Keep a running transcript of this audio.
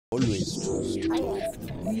Always true.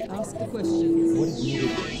 We ask the questions. What is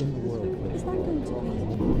needed in the world? Is that going to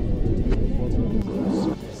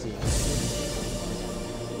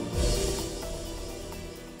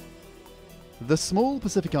be? The small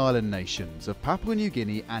Pacific Island nations of Papua New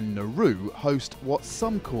Guinea and Nauru host what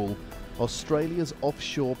some call Australia's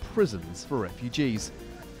offshore prisons for refugees.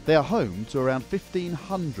 They are home to around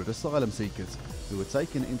 1,500 asylum seekers who were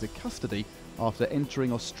taken into custody after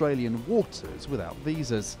entering Australian waters without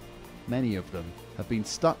visas. Many of them have been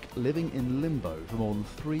stuck living in limbo for more than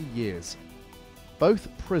 3 years. Both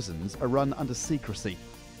prisons are run under secrecy,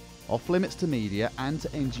 off limits to media and to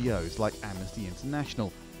NGOs like Amnesty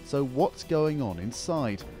International. So what's going on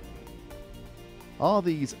inside? Are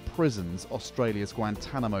these prisons Australia's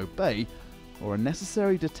Guantanamo Bay, or a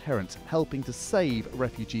necessary deterrent helping to save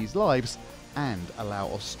refugees' lives and allow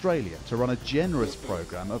Australia to run a generous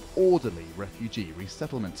programme of orderly refugee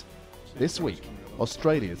resettlement? This week,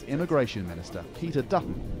 Australia's Immigration Minister Peter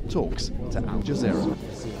Dutton talks to Al Jazeera.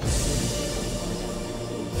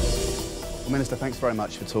 Well, Minister, thanks very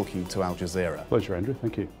much for talking to Al Jazeera. Pleasure, Andrew.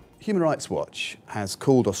 Thank you. Human Rights Watch has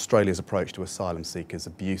called Australia's approach to asylum seekers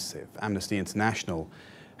abusive. Amnesty International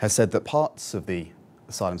has said that parts of the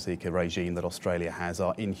asylum seeker regime that Australia has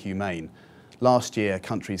are inhumane. Last year,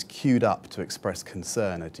 countries queued up to express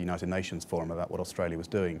concern at the United Nations Forum about what Australia was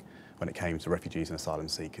doing when it came to refugees and asylum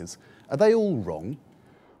seekers. Are they all wrong?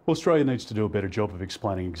 Well, Australia needs to do a better job of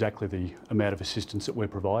explaining exactly the amount of assistance that we're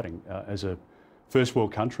providing. As a first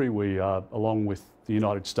world country, we are, along with the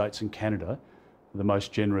United States and Canada, the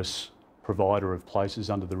most generous provider of places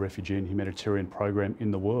under the refugee and humanitarian program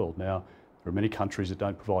in the world. Now, there are many countries that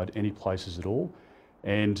don't provide any places at all.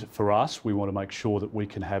 And for us, we want to make sure that we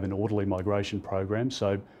can have an orderly migration program.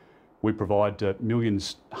 So we provide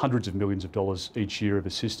millions, hundreds of millions of dollars each year of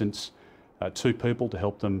assistance to people to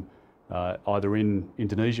help them either in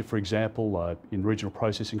Indonesia, for example, in regional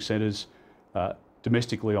processing centres,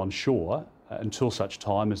 domestically on shore, until such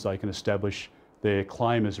time as they can establish their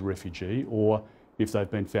claim as a refugee, or if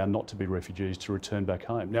they've been found not to be refugees, to return back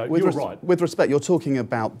home. Now, you're right. With respect, you're talking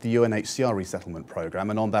about the UNHCR resettlement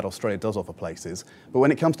programme, and on that Australia does offer places. But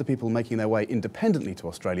when it comes to people making their way independently to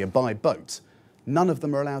Australia by boat, none of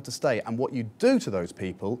them are allowed to stay. And what you do to those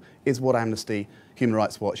people is what Amnesty, Human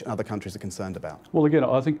Rights Watch and other countries are concerned about. Well, again,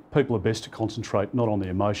 I think people are best to concentrate not on the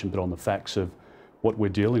emotion but on the facts of what we're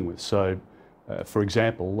dealing with. So, for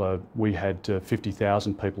example, we had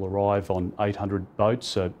 50,000 people arrive on 800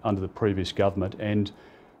 boats under the previous government, and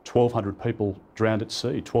 1,200 people drowned at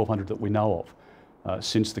sea, 1,200 that we know of.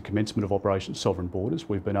 Since the commencement of Operation Sovereign Borders,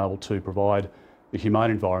 we've been able to provide a humane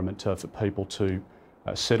environment for people to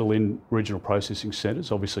settle in regional processing centres,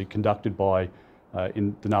 obviously conducted by,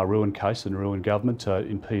 in the Nauruan case, the Nauruan government,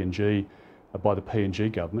 in PNG, by the PNG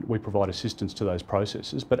government. We provide assistance to those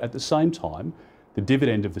processes, but at the same time, the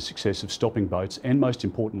dividend of the success of stopping boats and, most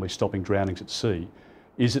importantly, stopping drownings at sea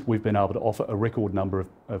is that we've been able to offer a record number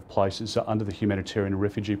of places under the humanitarian and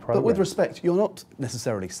refugee program. But with respect, you're not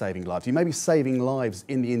necessarily saving lives. You may be saving lives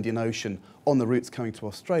in the Indian Ocean on the routes coming to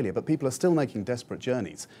Australia, but people are still making desperate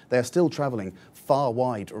journeys. They are still travelling far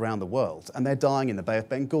wide around the world, and they're dying in the Bay of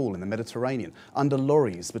Bengal, in the Mediterranean, under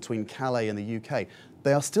lorries between Calais and the UK.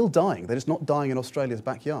 They are still dying. They're just not dying in Australia's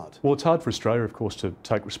backyard. Well, it's hard for Australia, of course, to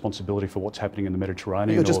take responsibility for what's happening in the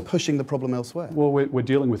Mediterranean. You're just pushing the problem elsewhere. Well, we're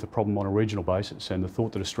dealing with the problem on a regional basis, and the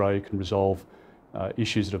thought that Australia can resolve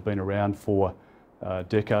issues that have been around for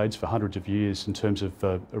decades, for hundreds of years, in terms of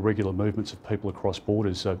irregular movements of people across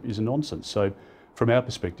borders is a nonsense. So from our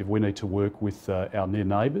perspective, we need to work with our near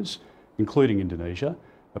neighbours, including Indonesia.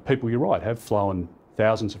 People, you're right, have flown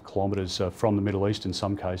thousands of kilometres from the Middle East in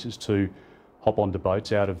some cases to hop onto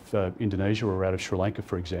boats out of Indonesia or out of Sri Lanka,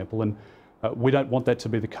 for example. And we don't want that to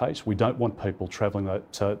be the case. We don't want people travelling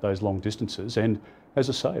those long distances. And as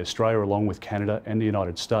I say, Australia, along with Canada and the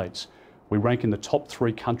United States, we rank in the top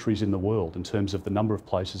 3 countries in the world in terms of the number of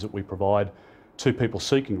places that we provide to people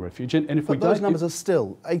seeking refuge. And if but those numbers are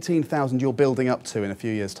still 18,000 you're building up to in a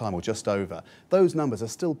few years' time, or just over. Those numbers are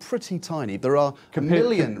still pretty tiny. There are a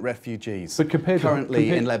million refugees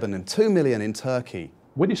currently in Lebanon, 2 million in Turkey.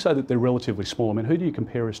 When you say that they're relatively small, I mean, who do you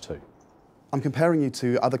compare us to? I'm comparing you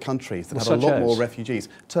to other countries that have a lot more refugees.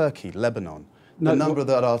 Turkey, Lebanon, the number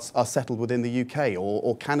that are settled within the UK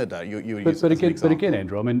or Canada. But again,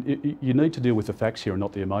 Andrew, I mean, you need to deal with the facts here and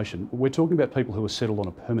not the emotion. We're talking about people who are settled on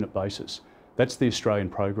a permanent basis. That's the Australian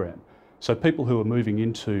program. So people who are moving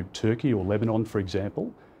into Turkey or Lebanon, for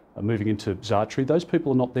example, are moving into Zatri, those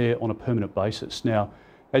people are not there on a permanent basis. Now,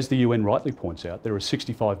 as the UN rightly points out, there are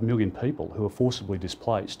 65 million people who are forcibly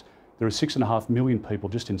displaced. There are 6.5 million people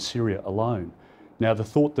just in Syria alone. Now, the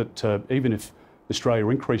thought that even if Australia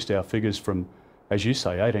increased our figures from, as you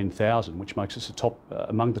say, 18,000, which makes us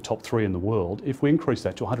among the top 3 in the world. If we increase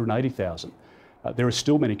that to 180,000, there are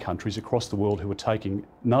still many countries across the world who are taking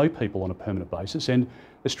no people on a permanent basis, and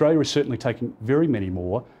Australia is certainly taking very many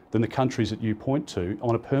more than the countries that you point to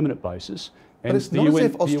on a permanent basis. And but it's not as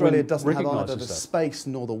if Australia doesn't have either the space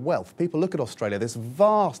nor the wealth. People look at Australia, this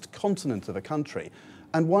vast continent of a country,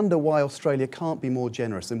 and wonder why Australia can't be more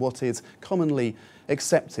generous in what is commonly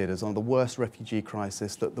accepted as one of the worst refugee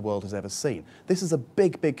crises that the world has ever seen. This is a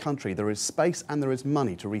big, big country. There is space and there is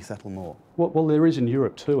money to resettle more. Well, there is in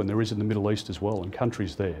Europe too, and there is in the Middle East as well, and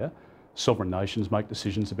countries there, sovereign nations make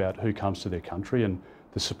decisions about who comes to their country and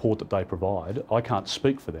the support that they provide. I can't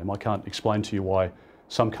speak for them. I can't explain to you why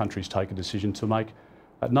some countries take a decision to make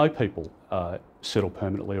no people settle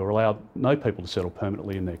permanently or allow no people to settle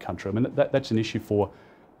permanently in their country. I mean, that's an issue for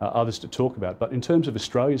others to talk about. But in terms of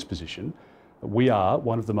Australia's position, we are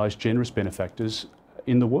one of the most generous benefactors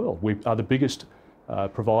in the world. We are the biggest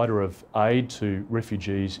provider of aid to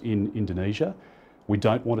refugees in Indonesia. We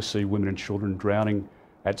don't want to see women and children drowning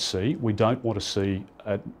at sea. We don't want to see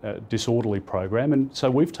a disorderly program, and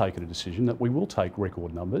so we've taken a decision that we will take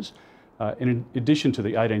record numbers. In addition to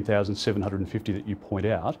the 18,750 that you point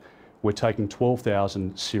out, we're taking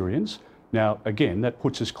 12,000 Syrians. Now, again, that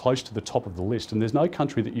puts us close to the top of the list, and there's no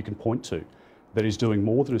country that you can point to that is doing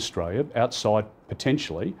more than Australia, outside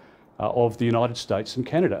potentially of the United States and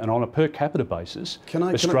Canada. And on a per capita basis,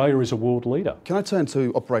 Australia is a world leader. Can I turn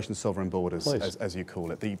to Operation Sovereign Borders, as you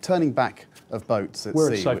call it, the turning back of boats at sea,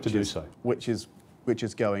 where it's safe to do so, which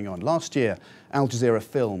is going on. Last year, Al Jazeera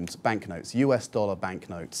filmed banknotes, US dollar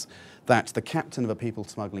banknotes, that the captain of a people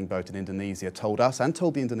smuggling boat in Indonesia told us and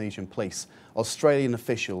told the Indonesian police Australian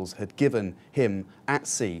officials had given him at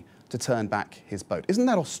sea to turn back his boat. Isn't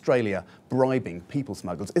that Australia bribing people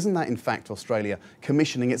smugglers? Isn't that, in fact, Australia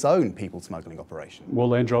commissioning its own people smuggling operation?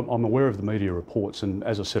 Well, Andrew, I'm aware of the media reports, and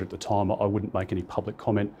as I said at the time, I wouldn't make any public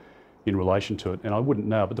comment in relation to it, and I wouldn't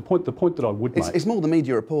now. But the point that I would make... It's more the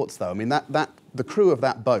media reports, though. I mean, the crew of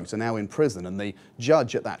that boat are now in prison, and the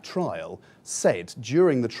judge at that trial said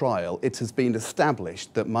during the trial it has been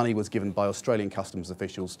established that money was given by Australian customs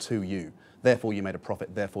officials to you. Therefore, you made a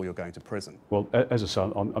profit, therefore you're going to prison. Well, as I say,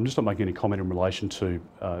 I'm just not making any comment in relation to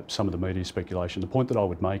some of the media speculation. The point that I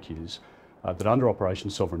would make is that under Operation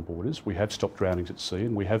Sovereign Borders, we have stopped drownings at sea,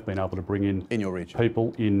 and we have been able to bring in your region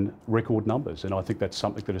people in record numbers. And I think that's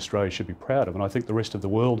something that Australia should be proud of, and I think the rest of the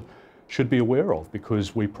world should be aware of,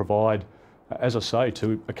 because we provide, as I say,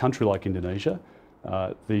 to a country like Indonesia,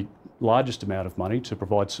 the largest amount of money to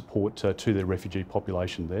provide support to their refugee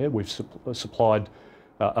population there. We've supplied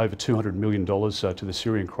over $200 million to the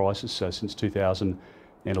Syrian crisis since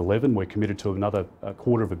 2011. We're committed to another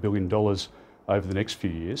 $250 million over the next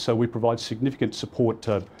few years. So we provide significant support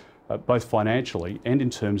both financially and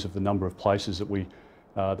in terms of the number of places that we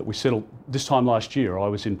settle. This time last year, I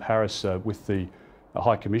was in Paris with the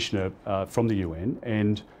High Commissioner from the UN,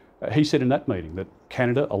 and he said in that meeting that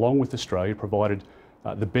Canada, along with Australia, provided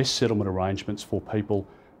the best settlement arrangements for people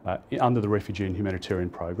under the refugee and humanitarian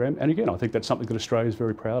program. And again, I think that's something that Australia is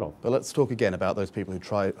very proud of. But let's talk again about those people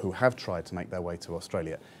who have tried to make their way to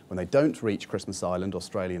Australia. When they don't reach Christmas Island,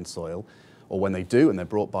 Australian soil, or when they do and they're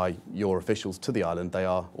brought by your officials to the island, they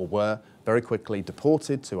are or were very quickly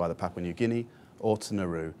deported to either Papua New Guinea or to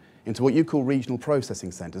Nauru, into what you call regional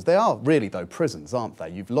processing centres. They are really, though, prisons, aren't they?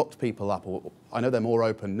 You've locked people up, or I know they're more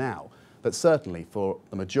open now, but certainly for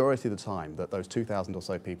the majority of the time that those 2,000 or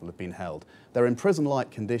so people have been held, they're in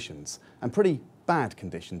prison-like conditions, and pretty bad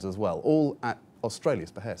conditions as well, all at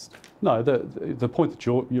Australia's behest. No, the point that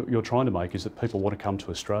you're trying to make is that people want to come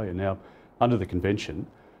to Australia. Now, under the Convention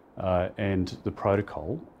and the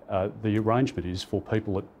protocol, the arrangement is for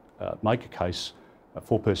people that make a case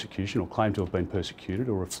for persecution or claim to have been persecuted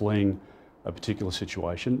or are fleeing a particular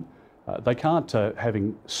situation, they can't,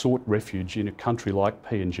 having sought refuge in a country like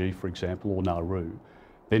PNG, for example, or Nauru,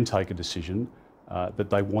 then take a decision that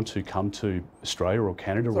they want to come to Australia or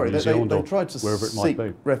Canada or New Zealand or wherever it might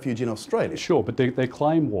be. Refuge in Australia? Sure, but their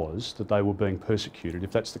claim was that they were being persecuted,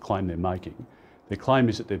 if that's the claim they're making. Their claim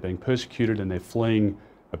is that they're being persecuted and they're fleeing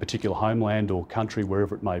a particular homeland or country,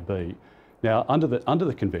 wherever it may be. Now, under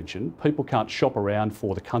the Convention, people can't shop around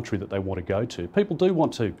for the country that they want to go to. People do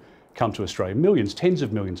want to come to Australia. Millions, tens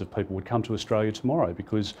of millions of people would come to Australia tomorrow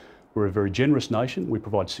because we're a very generous nation. We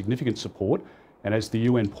provide significant support. And as the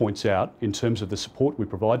UN points out, in terms of the support we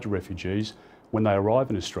provide to refugees, when they arrive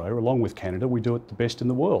in Australia, along with Canada, we do it the best in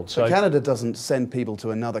the world. So Canada doesn't send people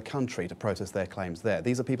to another country to process their claims there.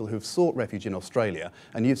 These are people who've sought refuge in Australia,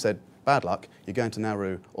 and you've said, bad luck, you're going to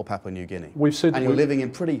Nauru or Papua New Guinea. We've said and you're living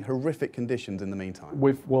in pretty horrific conditions in the meantime.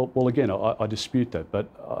 Well, again, I dispute that,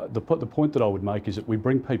 but the point that I would make is that we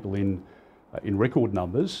bring people in record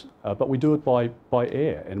numbers, but we do it by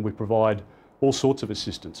air, and we provide all sorts of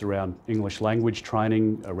assistance around English language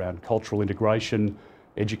training, around cultural integration,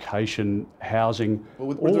 education, housing, well,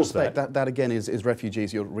 with all respect, of that. That again is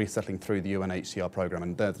refugees you're resettling through the UNHCR program,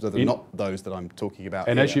 and they're not those that I'm talking about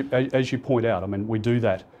and here. as you point out, I mean, we do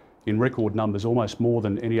that in record numbers, almost more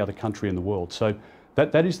than any other country in the world. So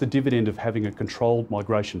that is the dividend of having a controlled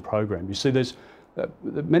migration program. You see, there's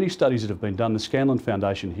many studies that have been done. The Scanlon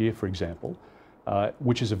Foundation here, for example,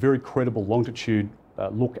 which is a very credible longitude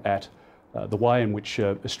look at the way in which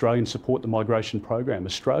Australians support the migration program.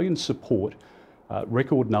 Australians support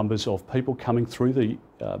record numbers of people coming through the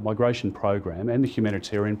migration program and the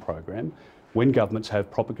humanitarian program when governments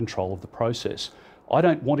have proper control of the process. I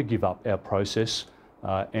don't want to give up our process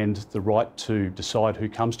and the right to decide who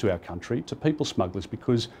comes to our country to people smugglers,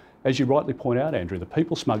 because, as you rightly point out, Andrew, the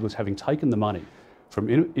people smugglers, having taken the money from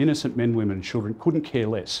innocent men, women and children, couldn't care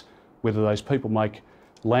less whether those people make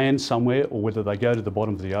land somewhere or whether they go to the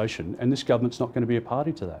bottom of the ocean, and this government's not going to be a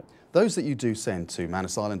party to that. Those that you do send to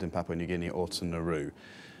Manus Island in Papua New Guinea or to Nauru,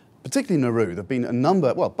 particularly Nauru, there have been a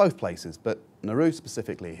number, well, both places, but Nauru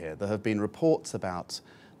specifically here, there have been reports about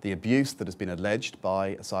the abuse that has been alleged by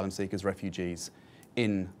asylum seekers, refugees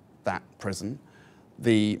in that prison.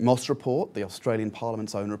 The Moss report, the Australian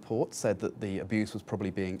Parliament's own report, said that the abuse was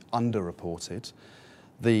probably being underreported.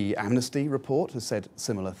 The Amnesty report has said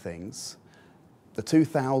similar things. The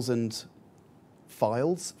 2,000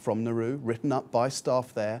 files from Nauru written up by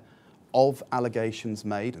staff there of allegations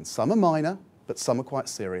made, and some are minor, but some are quite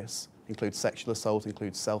serious, include sexual assault,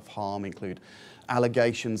 include self-harm, include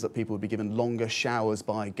allegations that people would be given longer showers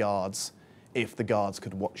by guards if the guards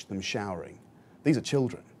could watch them showering. These are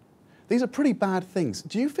children. These are pretty bad things.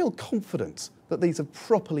 Do you feel confident that these have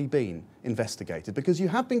properly been investigated? Because you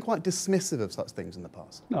have been quite dismissive of such things in the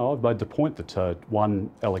past. No, I've made the point that one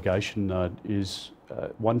allegation is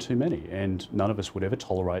one too many, and none of us would ever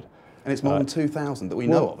tolerate. And it's more than 2,000 that we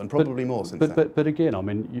know of, and probably more since then. But again, I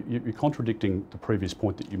mean, you're contradicting the previous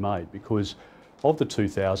point that you made, because of the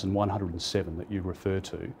 2,107 that you refer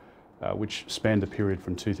to, which spanned the period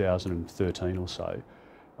from 2013 or so,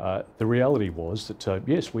 the reality was that,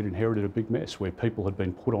 yes, we'd inherited a big mess where people had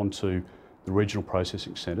been put onto the regional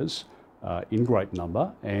processing centres in great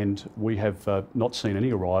number, and we have not seen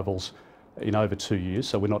any arrivals in over 2 years,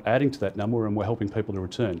 so we're not adding to that number and we're helping people to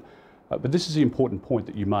return. But this is the important point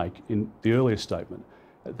that you make in the earlier statement.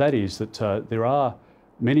 That is that there are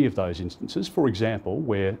many of those instances, for example,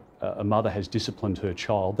 where a mother has disciplined her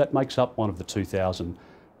child. That makes up one of the 2,000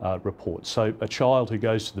 reports. So a child who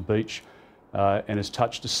goes to the beach and has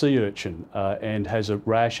touched a sea urchin and has a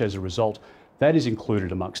rash as a result, that is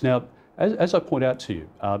included amongst. Now, as I point out to you,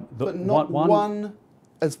 but not one,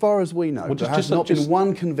 as far as we know, there has not been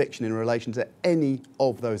one conviction in relation to any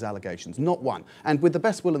of those allegations, not one. And with the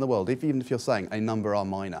best will in the world, even if you're saying a number are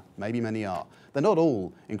minor, maybe many are, they're not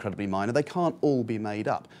all incredibly minor, they can't all be made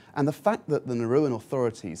up. And the fact that the Nauruan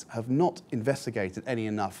authorities have not investigated any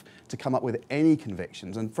enough to come up with any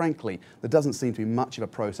convictions, and frankly, there doesn't seem to be much of a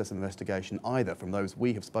process of investigation either from those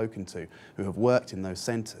we have spoken to who have worked in those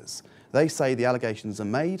centres. They say the allegations are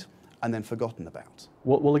made and then forgotten about.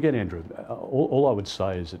 Well, again, Andrew, all I would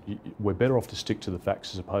say is that we're better off to stick to the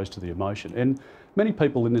facts as opposed to the emotion. And many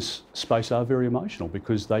people in this space are very emotional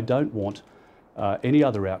because they don't want any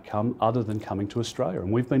other outcome other than coming to Australia.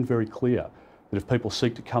 And we've been very clear that if people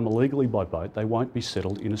seek to come illegally by boat, they won't be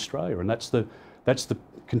settled in Australia. And that's the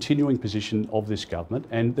continuing position of this government.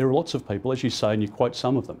 And there are lots of people, as you say, and you quote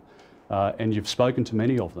some of them, and you've spoken to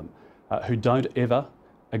many of them, who don't ever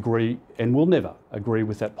agree and will never agree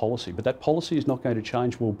with that policy. But that policy is not going to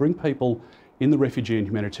change. We'll bring people in the refugee and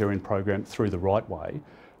humanitarian program through the right way.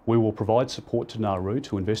 We will provide support to Nauru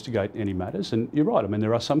to investigate any matters. And you're right, I mean,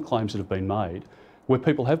 there are some claims that have been made where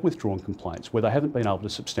people have withdrawn complaints, where they haven't been able to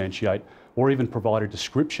substantiate or even provide a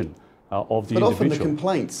description of the individual. But often the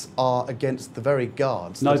complaints are against the very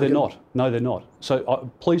guards. No, they're not. No, they're not. So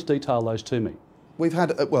please detail those to me. We've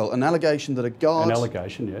had, well, an allegation that a guard... An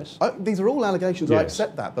allegation, yes. These are all allegations, yes. I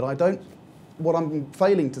accept that, but I don't... What I'm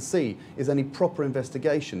failing to see is any proper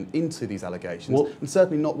investigation into these allegations, and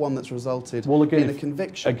certainly not one that's resulted in a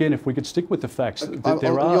conviction. Again, if we could stick with the facts, You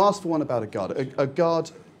asked for one about a guard. A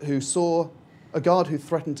guard who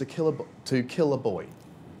threatened to kill a boy.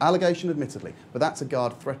 allegation admittedly, but that's a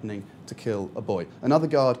guard threatening to kill a boy. Another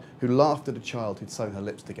guard who laughed at a child who'd sewn her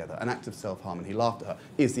lips together, an act of self-harm, and he laughed at her,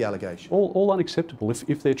 is the allegation. All unacceptable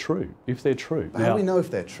if they're true. If they're true. But how do we know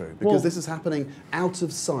if they're true? Because this is happening out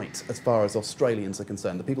of sight as far as Australians are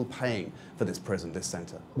concerned, the people paying for this prison, this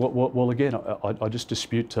centre. Well, again, I just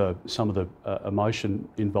dispute some of the emotion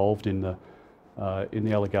involved in the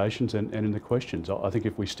allegations and in the questions. I think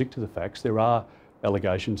if we stick to the facts, there are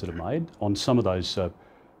allegations that are made. On some of those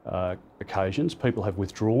occasions, people have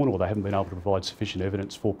withdrawn or they haven't been able to provide sufficient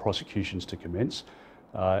evidence for prosecutions to commence.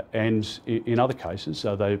 And in other cases,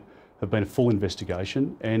 they have been a full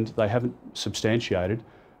investigation and they haven't substantiated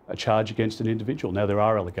a charge against an individual. Now, there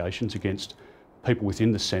are allegations against people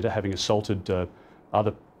within the centre having assaulted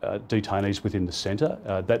other detainees within the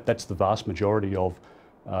centre. That's the vast majority of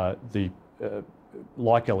the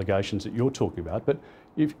like allegations that you're talking about. But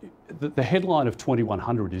if the headline of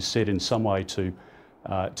 2100 is said in some way to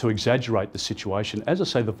exaggerate the situation, as I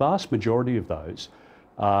say, the vast majority of those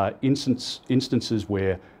are instances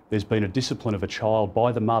where there's been a discipline of a child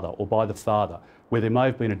by the mother or by the father, where there may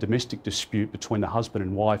have been a domestic dispute between the husband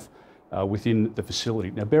and wife within the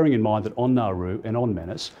facility. Now, bearing in mind that on Nauru and on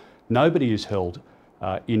Manus, nobody is held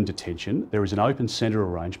in detention. There is an open centre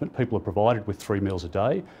arrangement. People are provided with 3 meals a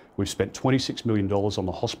day. We've spent $26 million on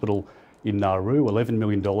the hospital in Nauru, $11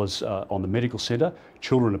 million on the medical centre.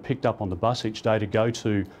 Children are picked up on the bus each day to go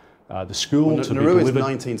to the school to be Nauru delivered. is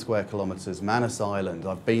 19 square kilometres. Manus Island,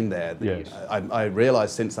 I've been there. Yes. I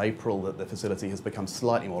realise since April that the facility has become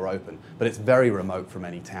slightly more open, but it's very remote from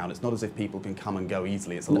any town. It's not as if people can come and go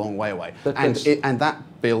easily. It's a long way away. And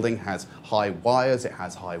that building has high wires, it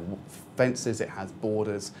has high fences, it has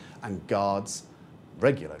borders and guards,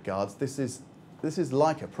 regular guards. This is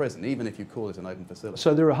like a prison, even if you call it an open facility.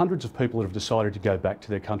 So there are hundreds of people that have decided to go back to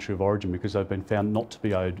their country of origin because they've been found not to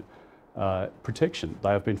be owed protection. They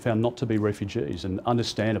have been found not to be refugees, and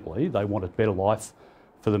understandably they want a better life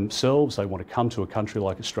for themselves. They want to come to a country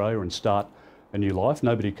like Australia and start a new life.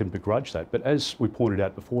 Nobody can begrudge that. But as we pointed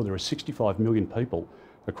out before, there are 65 million people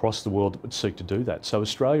across the world that would seek to do that. So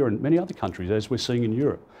Australia and many other countries, as we're seeing in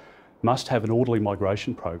Europe, must have an orderly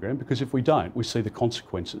migration program, because if we don't, we see the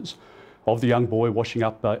consequences of the young boy washing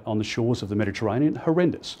up on the shores of the Mediterranean,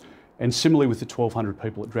 horrendous. And similarly with the 1,200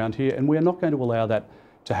 people that drowned here, and we are not going to allow that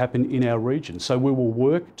to happen in our region. So we will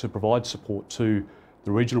work to provide support to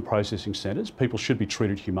the regional processing centres. People should be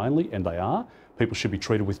treated humanely, and they are. People should be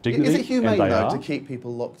treated with dignity, Is it humane, and they though, are. to keep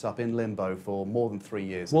people locked up in limbo for more than 3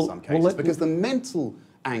 years in some cases? Because the mental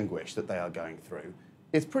anguish that they are going through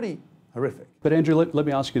is pretty horrific. But Andrew, let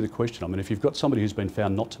me ask you the question. I mean, if you've got somebody who's been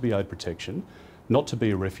found not to be owed protection, not to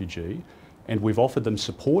be a refugee, and we've offered them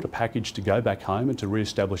support, a package to go back home and to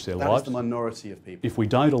re-establish their lives. That is the minority of people. If we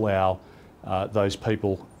don't allow those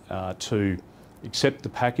people to accept the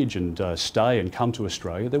package and stay and come to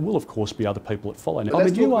Australia, there will of course be other people that follow. Now,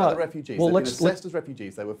 Let's talk about the refugees. They've been assessed as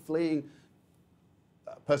refugees. They were fleeing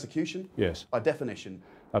persecution, yes, by definition.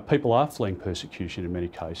 People are fleeing persecution in many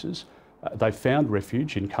cases. They've found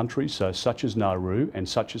refuge in countries such as Nauru and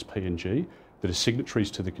such as PNG that are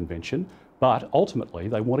signatories to the convention, but ultimately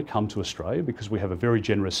they want to come to Australia because we have a very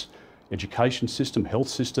generous education system, health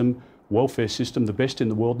system, welfare system, the best in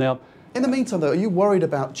the world. Now, in the meantime, though, are you worried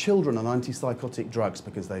about children on antipsychotic drugs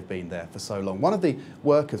because they've been there for so long? One of the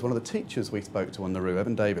workers, one of the teachers we spoke to on Nauru,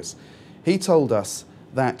 Evan Davis, he told us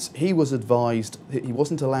that he was advised that he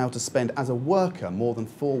wasn't allowed to spend as a worker more than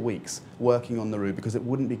 4 weeks working on Nauru because it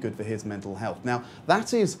wouldn't be good for his mental health. Now,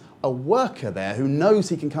 that is a worker there who knows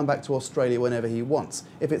he can come back to Australia whenever he wants.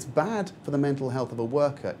 If it's bad for the mental health of a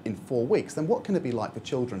worker in 4 weeks, then what can it be like for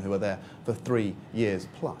children who are there for 3 years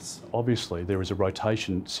plus? Obviously, there is a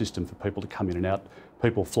rotation system for people to come in and out.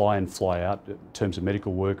 People fly in, fly out in terms of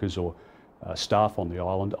medical workers or staff on the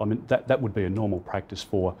island. I mean, that would be a normal practice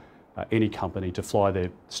for any company to fly their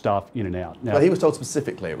staff in and out. Now, but he was told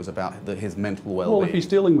specifically it was about his mental well-being. Well, if he's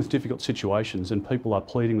dealing with difficult situations and people are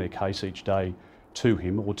pleading their case each day to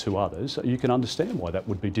him or to others, you can understand why that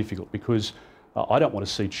would be difficult, because I don't want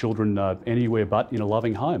to see children anywhere but in a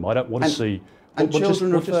loving home. I don't want to see... And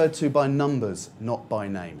children referred to by numbers, not by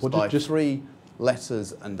names, by just 3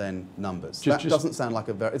 letters and then numbers. That doesn't sound like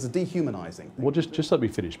it's a dehumanising thing. Well, just let me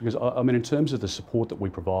finish, because I mean, in terms of the support that we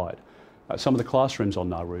provide, some of the classrooms on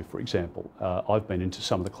Nauru, for example, I've been into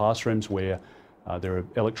some of the classrooms where there are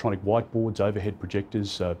electronic whiteboards, overhead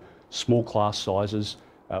projectors, small class sizes.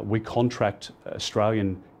 We contract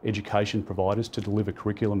Australian education providers to deliver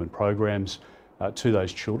curriculum and programs to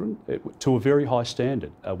those children to a very high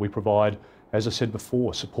standard. We provide, as I said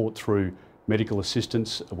before, support through medical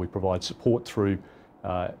assistance. We provide support through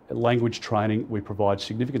language training. We provide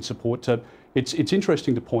significant support. It's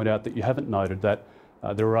interesting to point out that you haven't noted that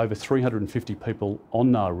there are over 350 people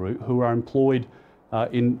on Nauru who are employed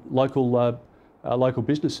in local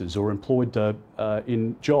businesses or employed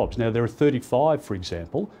in jobs. Now, there are 35, for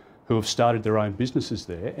example, who have started their own businesses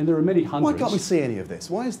there, and there are many hundreds. Why can't we see any of this?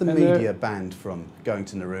 Why is the media banned from going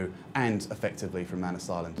to Nauru and effectively from Manus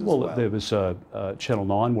Island as well? Well, there was Channel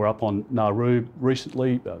 9 were up on Nauru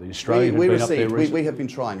recently, the Australian we had been up there recently. We have been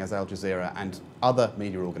trying, as Al Jazeera and other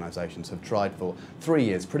media organisations have tried for 3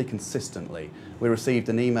 years pretty consistently. We received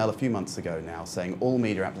an email a few months ago now saying all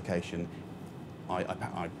media application,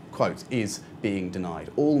 I quote, is being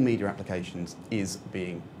denied. All media applications is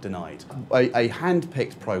being denied. A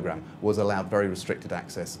hand-picked programme was allowed very restricted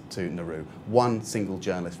access to Nauru. One single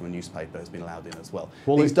journalist from a newspaper has been allowed in as well.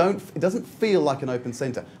 It doesn't feel like an open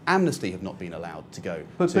centre. Amnesty have not been allowed to go to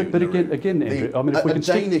But Nauru. again, Andrew, I mean, if we a can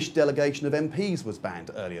Danish delegation of MPs was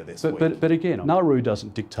banned earlier this week. But again, Nauru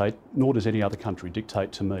doesn't dictate, nor does any other country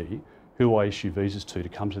dictate to me who I issue visas to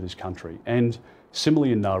come to this country. And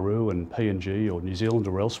similarly in Nauru and PNG or New Zealand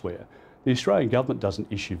or elsewhere, the Australian government doesn't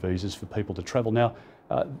issue visas for people to travel. Now,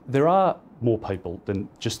 there are more people than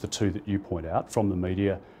just the two that you point out from the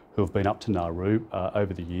media who have been up to Nauru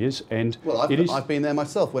over the years. And well, I've been there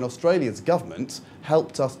myself when Australia's government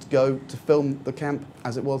helped us to go to film the camp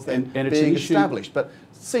as it was then being established. But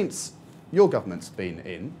since your government's been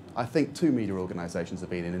in, I think 2 media organisations have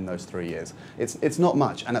been in those 3 years. It's not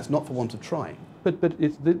much, and that's not for want of trying. But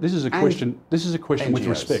this is a question. This is a question with NGOs.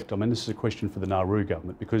 respect. I mean, this is a question for the Nauru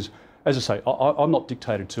government because, as I say, I'm not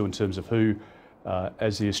dictated to in terms of who,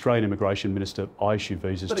 as the Australian Immigration Minister, I issue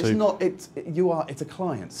visas to. But it's not. It's a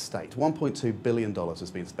client state. $1.2 billion has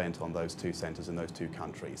been spent on those 2 centres in those 2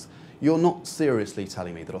 countries. You're not seriously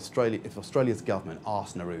telling me that if Australia's government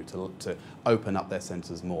asked Nauru to open up their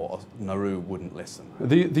centres more, Nauru wouldn't listen.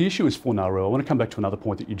 The issue is for Nauru. I want to come back to another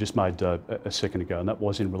point that you just made a second ago, and that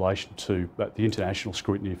was in relation to the international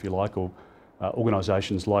scrutiny, if you like, or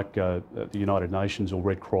organisations like the United Nations or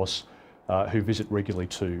Red Cross who visit regularly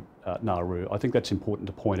to Nauru. I think that's important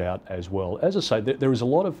to point out as well. As I say, there is a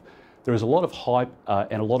lot of hype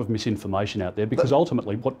and a lot of misinformation out there because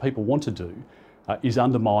ultimately what people want to do is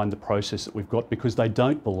undermine the process that we've got because they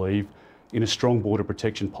don't believe in a strong border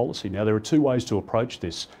protection policy. Now, there are 2 ways to approach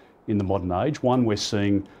this in the modern age. One we're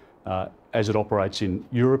seeing as it operates in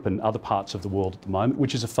Europe and other parts of the world at the moment,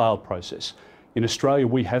 which is a failed process. In Australia,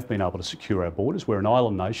 we have been able to secure our borders. We're an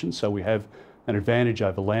island nation, so we have an advantage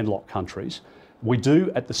over landlocked countries. We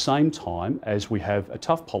do at the same time as we have a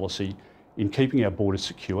tough policy in keeping our borders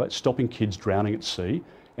secure, stopping kids drowning at sea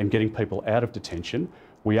and getting people out of detention.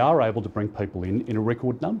 We are able to bring people in a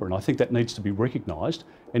record number, and I think that needs to be recognised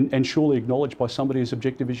and surely acknowledged by somebody as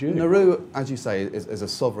objective as you. Nauru, as you say, is a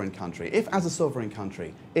sovereign country. If, as a sovereign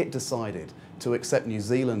country, it decided to accept New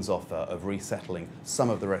Zealand's offer of resettling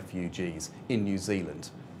some of the refugees in New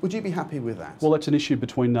Zealand, would you be happy with that? Well, that's an issue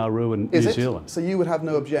between Nauru and New Zealand. So you would have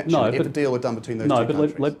no objection if a deal were done between those 2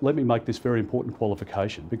 countries? No, but let me make this very important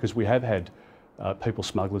qualification because we have had people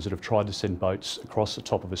smugglers that have tried to send boats across the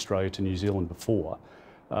top of Australia to New Zealand before.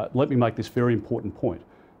 Let me make this very important point,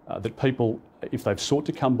 that people, if they've sought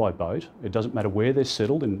to come by boat, it doesn't matter where they're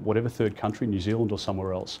settled, in whatever third country, New Zealand or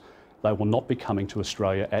somewhere else, they will not be coming to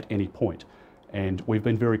Australia at any point. And we've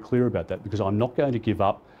been very clear about that because I'm not going to give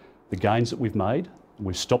up the gains that we've made.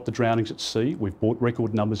 We've stopped the drownings at sea. We've brought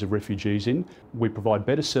record numbers of refugees in. We provide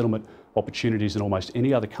better settlement opportunities than almost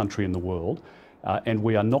any other country in the world. And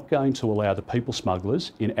we are not going to allow the people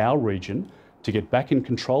smugglers in our region to get back in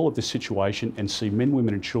control of this situation and see men,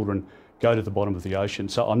 women and children go to the bottom of the ocean.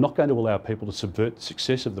 So I'm not going to allow people to subvert the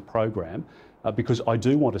success of the program because I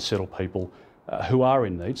do want to settle people who are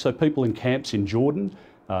in need. So people in camps in Jordan,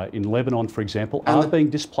 in Lebanon, for example, are being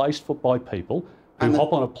displaced by people who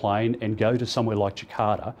hop on a plane and go to somewhere like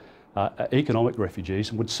Jakarta, economic refugees,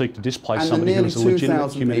 and would seek to displace somebody who is a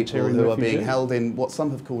legitimate humanitarian who refugee. are being held in what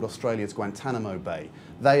some have called Australia's Guantanamo Bay.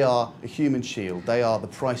 They are a human shield. They are the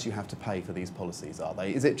price you have to pay for these policies, are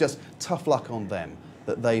they? Is it just tough luck on them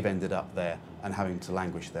that they've ended up there and having to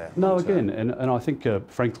languish there? No, again, and I think,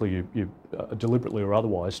 frankly, you deliberately or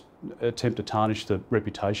otherwise attempt to tarnish the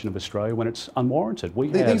reputation of Australia when it's unwarranted.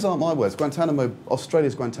 These aren't my words.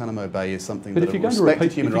 Australia's Guantanamo Bay is something that a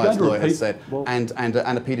respected human rights lawyer has said, and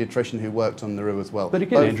a paediatrician who worked on Nauru as well. But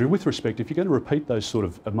again, Andrew, with respect, if you're going to repeat those sort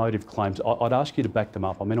of emotive claims, I'd ask you to back them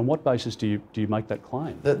up. I mean, on what basis do you make that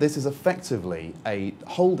claim? That this is effectively a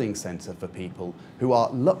holding centre for people who are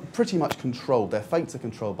pretty much controlled. Their fates are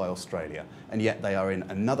controlled by Australia, and yet they are in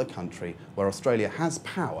another country where Australia has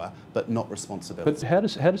power, but not not responsibility. But how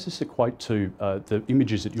does this equate to the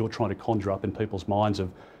images that you're trying to conjure up in people's minds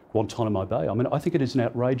of Guantanamo Bay? I mean, I think it is an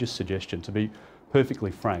outrageous suggestion, to be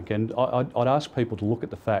perfectly frank, and I'd ask people to look at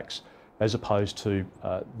the facts as opposed to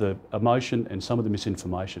the emotion and some of the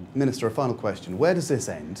misinformation. Minister, a final question. Where does this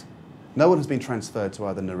end? No one has been transferred to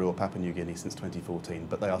either Nauru or Papua New Guinea since 2014,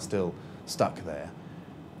 but they are still stuck there.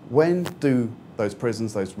 When do those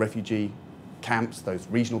prisons, those refugee camps, those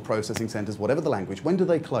regional processing centres, whatever the language, when do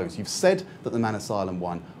they close? You've said that the Man Asylum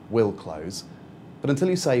one will close, but until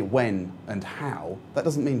you say when and how, that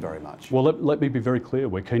doesn't mean very much. Well, let me be very clear.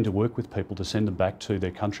 We're keen to work with people to send them back to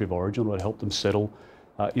their country of origin or to help them settle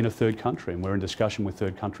in a third country, and we're in discussion with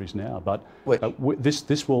third countries now. But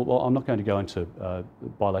this will, well, I'm not going to go into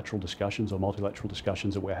bilateral discussions or multilateral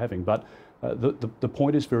discussions that we're having, but the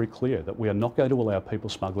point is very clear that we are not going to allow people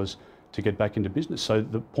smugglers to get back into business. So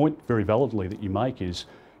the point very validly that you make is,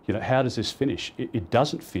 you know, how does this finish? It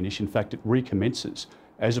doesn't finish. In fact, it recommences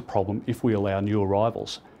as a problem if we allow new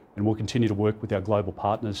arrivals. And we'll continue to work with our global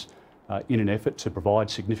partners in an effort to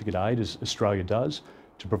provide significant aid, as Australia does,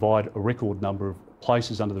 to provide a record number of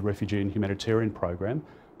places under the refugee and humanitarian program,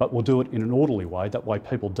 but we'll do it in an orderly way. That way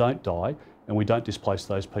people don't die and we don't displace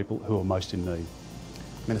those people who are most in need.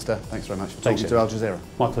 Minister, thanks very much for talking to Al Jazeera.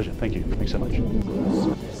 My pleasure. Thank you. Thanks so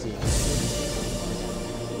much.